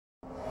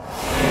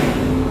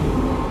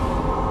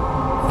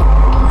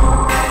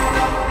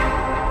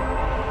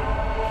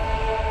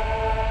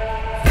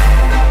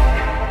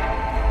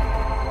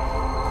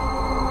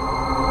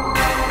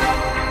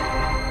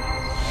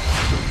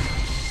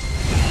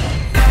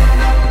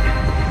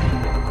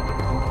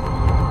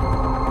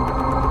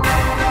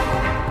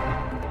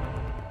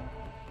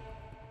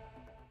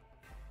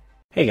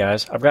Hey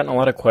guys, I've gotten a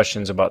lot of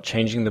questions about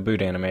changing the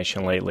boot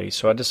animation lately,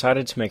 so I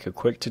decided to make a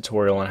quick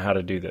tutorial on how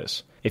to do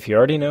this. If you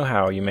already know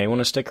how, you may want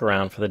to stick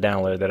around for the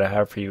download that I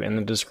have for you in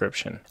the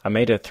description. I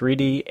made a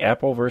 3D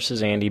Apple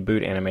vs. Andy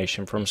boot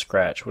animation from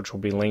scratch, which will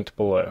be linked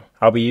below.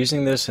 I'll be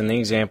using this in the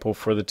example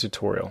for the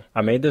tutorial. I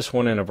made this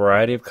one in a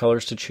variety of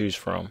colors to choose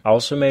from. I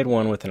also made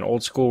one with an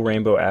old school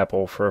rainbow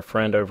apple for a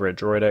friend over at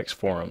DroidX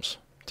forums.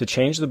 To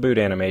change the boot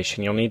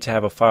animation, you'll need to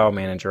have a file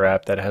manager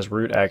app that has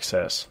root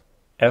access.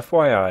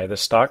 FYI, the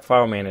stock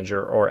file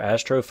manager or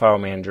Astro file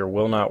manager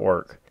will not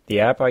work.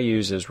 The app I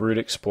use is Root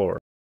Explorer.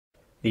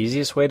 The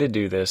easiest way to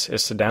do this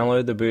is to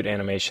download the boot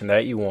animation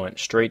that you want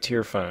straight to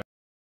your phone.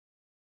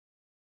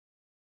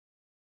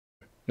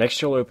 Next,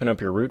 you'll open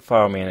up your root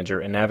file manager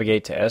and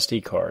navigate to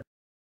SD card.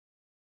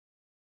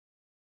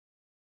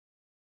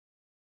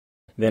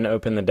 Then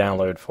open the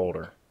download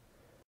folder.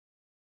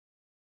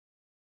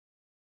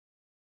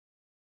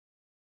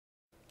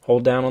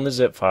 Hold down on the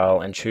zip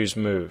file and choose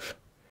Move.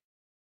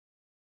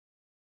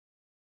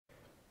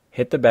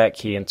 Hit the back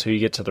key until you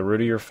get to the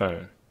root of your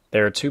phone.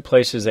 There are two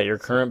places that your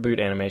current boot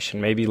animation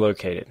may be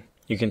located.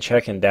 You can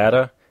check in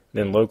Data,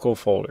 then Local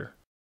folder.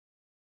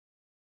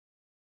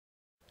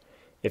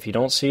 If you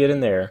don't see it in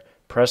there,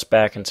 press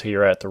back until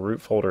you're at the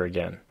root folder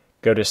again.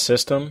 Go to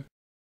System,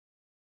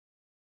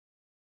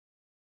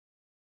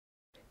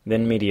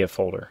 then Media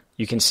folder.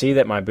 You can see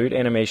that my boot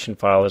animation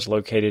file is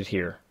located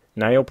here.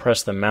 Now you'll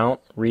press the Mount,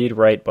 Read,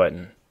 Write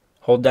button.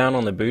 Hold down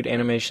on the boot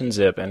animation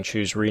zip and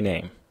choose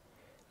Rename.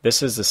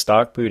 This is the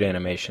stock boot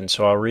animation,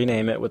 so I'll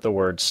rename it with the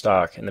word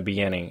stock in the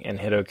beginning and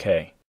hit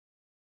OK.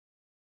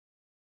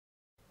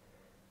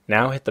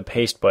 Now hit the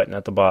paste button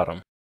at the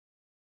bottom.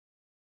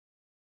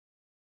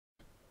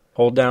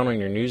 Hold down on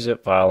your new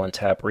zip file and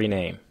tap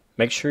Rename.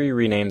 Make sure you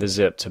rename the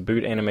zip to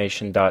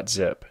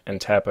bootanimation.zip and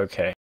tap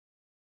OK.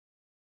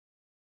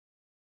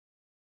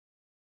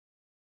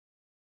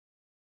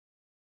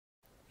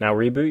 Now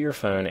reboot your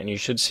phone and you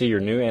should see your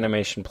new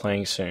animation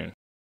playing soon.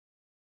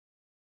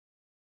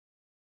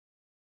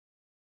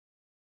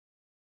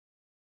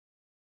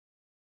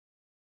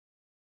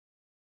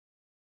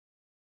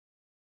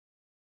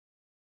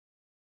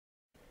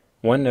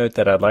 One note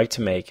that I'd like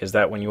to make is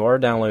that when you are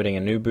downloading a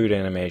new boot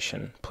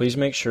animation, please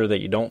make sure that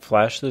you don't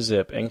flash the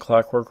zip in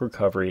Clockwork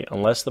Recovery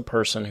unless the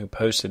person who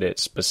posted it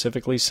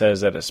specifically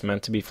says that it's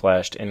meant to be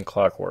flashed in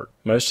Clockwork.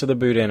 Most of the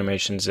boot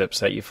animation zips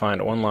that you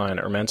find online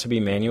are meant to be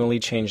manually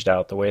changed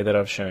out the way that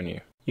I've shown you.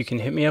 You can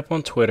hit me up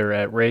on Twitter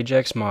at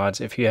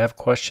RageXMods if you have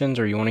questions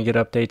or you want to get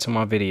updates on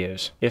my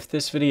videos. If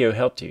this video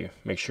helped you,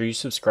 make sure you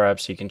subscribe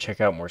so you can check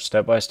out more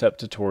step-by-step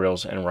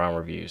tutorials and ROM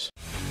reviews.